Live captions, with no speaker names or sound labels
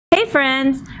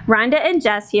friends, Rhonda and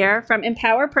Jess here from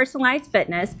Empower Personalized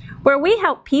Fitness, where we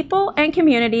help people and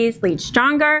communities lead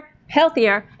stronger,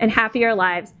 healthier, and happier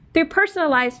lives through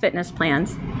personalized fitness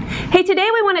plans. Hey, today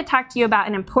we want to talk to you about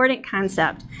an important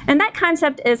concept, and that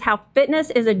concept is how fitness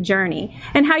is a journey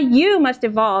and how you must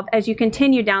evolve as you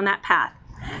continue down that path.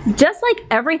 Just like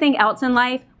everything else in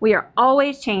life, we are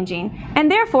always changing, and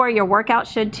therefore your workout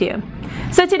should too.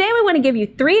 So today we want to give you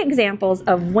 3 examples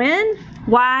of when,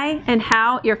 why, and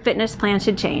how your fitness plan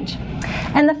should change.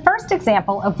 And the first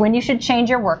example of when you should change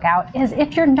your workout is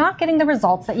if you're not getting the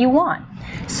results that you want.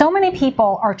 So many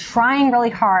people are trying really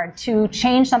hard to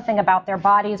change something about their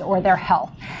bodies or their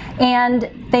health. And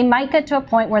they might get to a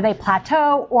point where they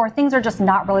plateau or things are just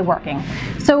not really working.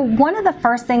 So one of the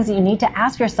first things that you need to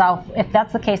ask yourself, if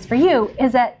that's the case for you,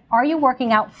 is that are you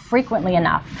working out frequently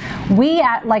enough? We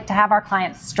like to have our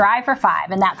clients strive for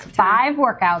 5, and that's 5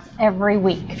 workouts every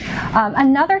week.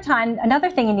 Another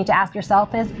thing you need to ask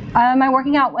yourself is, am I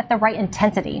working out with the right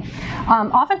intensity?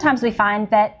 Oftentimes we find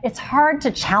that it's hard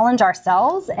to challenge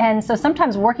ourselves, and so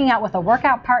sometimes working out with a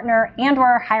workout partner and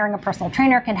or hiring a personal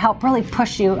trainer can help really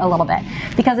push you a little bit,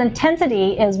 because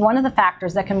intensity is one of the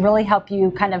factors that can really help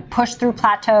you kind of push through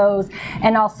plateaus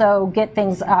and also get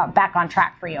things back on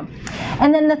track for you.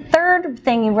 And then the third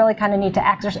thing you really kind of need to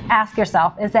ask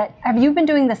yourself is that, have you been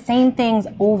doing the same things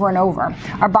over and over?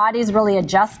 Our bodies really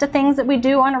adjust to things that we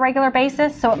do on a regular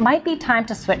basis, so it might be time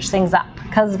to switch things up,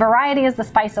 because variety is the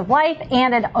spice of life,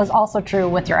 and it is also true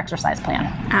with your exercise plan.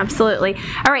 Absolutely.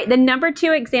 All right, the number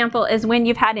 2 example is when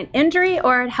you've had an injury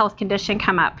or a health condition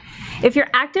come up. If you're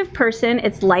an active person,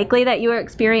 it's likely that you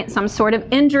experience some sort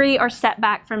of injury or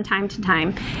setback from time to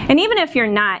time. And even if you're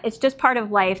not, it's just part of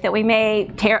life that we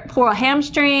may pull a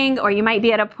hamstring, or you might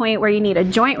be at a point where you need a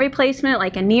joint replacement,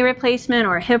 like a knee replacement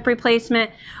or a hip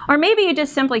replacement, or maybe you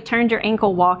just simply turned your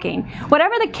ankle walking.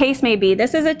 Whatever the case may be,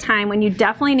 this is a time when you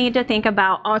definitely need to think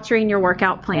about altering your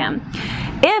workout plan.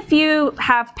 If you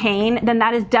have pain, then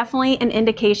that is definitely an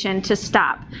indication to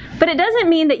stop. But it doesn't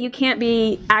mean that you can't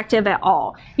be active at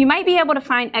all. You might be able to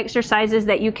find exercises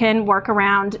that you can work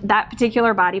around that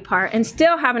particular body part and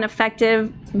still have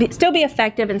still be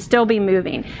effective and still be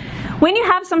moving. When you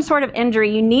have some sort of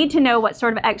injury, you need to know what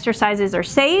sort of exercises are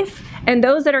safe and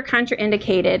those that are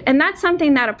contraindicated. And that's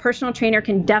something that a personal trainer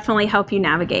can definitely help you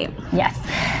navigate. Yes.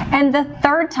 And the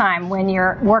third time when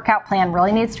your workout plan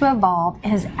really needs to evolve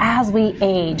is as we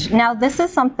age. Now, this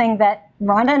is something that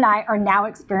Rhonda and I are now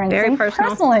experiencing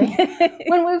personally.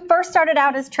 When we first started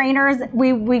out as trainers,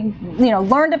 we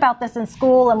learned about this in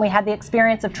school, and we had the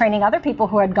experience of training other people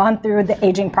who had gone through the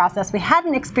aging process. We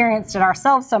hadn't experienced it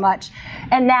ourselves so much.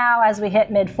 And now, as we hit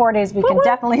mid-40s, we can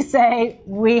definitely say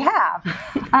we have.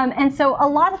 And so a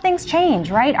lot of things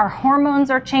change, right? Our hormones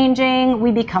are changing.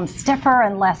 We become stiffer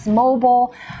and less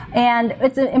mobile. And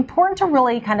it's important to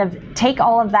really kind of take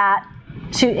all of that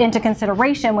into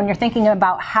consideration when you're thinking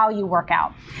about how you work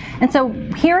out. And so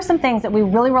here are some things that we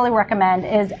really recommend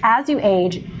is, as you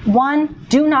age, 1,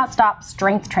 do not stop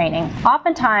strength training.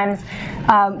 Oftentimes,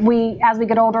 as we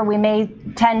get older, we may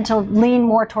tend to lean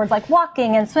more towards like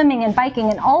walking and swimming and biking,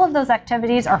 and all of those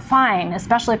activities are fine,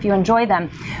 especially if you enjoy them.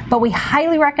 But we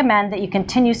highly recommend that you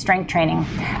continue strength training.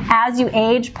 As you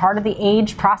age, part of the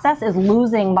age process is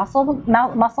losing muscle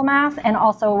mass and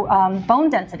also bone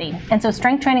density. And so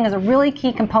strength training is a really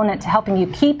key component to helping you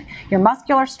keep your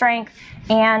muscular strength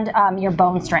and your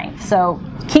bone strength. So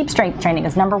keep strength training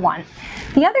is number 1.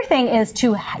 The other thing is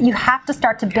you have to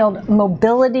start to build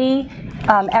mobility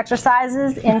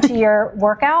exercises into your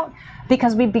workout,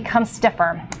 because we become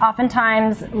stiffer.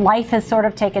 Oftentimes, life has sort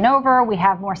of taken over. We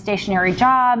have more stationary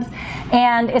jobs,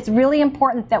 and it's really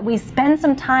important that we spend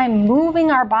some time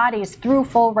moving our bodies through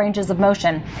full ranges of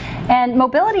motion. And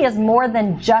mobility is more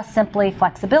than just simply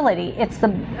flexibility. It's the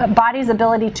body's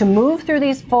ability to move through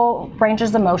these full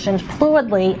ranges of motion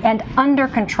fluidly and under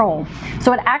control.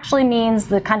 So it actually means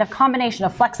the kind of combination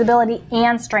of flexibility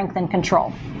and strength and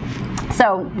control.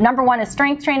 So number 1 is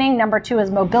strength training, number 2 is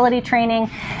mobility training,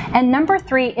 and number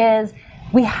 3 is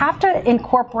we have to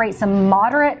incorporate some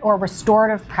moderate or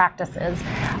restorative practices.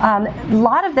 A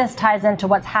lot of this ties into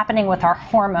what's happening with our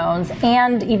hormones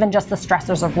and even just the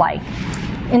stressors of life.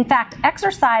 In fact,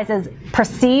 exercise is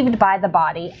perceived by the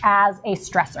body as a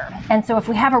stressor. And so if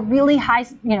we have a really high,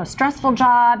 stressful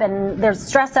job, and there's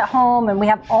stress at home, and we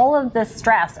have all of this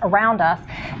stress around us,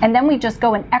 and then we just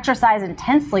go and exercise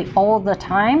intensely all the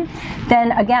time,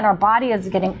 then again, our body is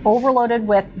getting overloaded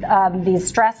with these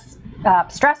stress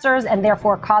stressors and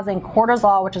therefore causing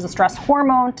cortisol, which is a stress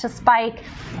hormone, to spike.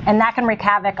 And that can wreak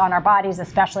havoc on our bodies,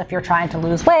 especially if you're trying to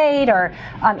lose weight or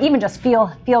even just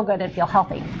feel good and feel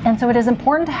healthy. And so it is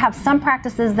important to have some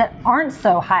practices that aren't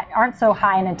so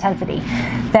high in intensity,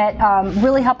 that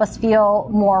really help us feel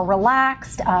more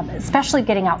relaxed. Especially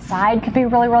getting outside can be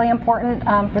really, really important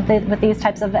with these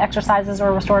types of exercises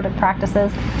or restorative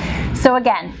practices. So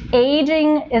again,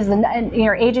 aging is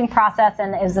your aging process,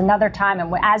 and is another time,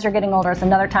 and as you're getting older, it's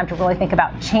another time to really think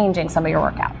about changing some of your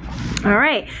workout. All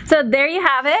right, so there you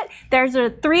have it. There's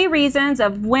 3 reasons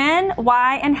of when,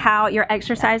 why, and how your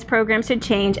exercise program should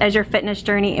change as your fitness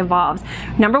journey evolves.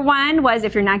 Number 1 was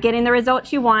if you're not getting the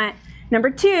results you want. Number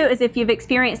 2 is if you've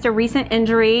experienced a recent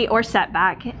injury or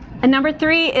setback. And number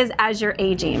 3 is as you're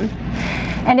aging.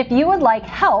 And if you would like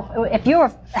help, if you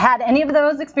have had any of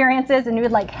those experiences and you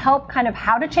would like help kind of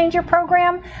how to change your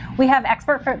program, we have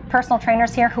expert personal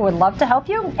trainers here who would love to help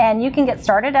you. And you can get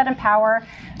started at Empower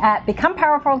at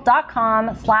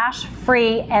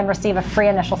becomepowerful.com/free and receive a free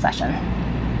initial session.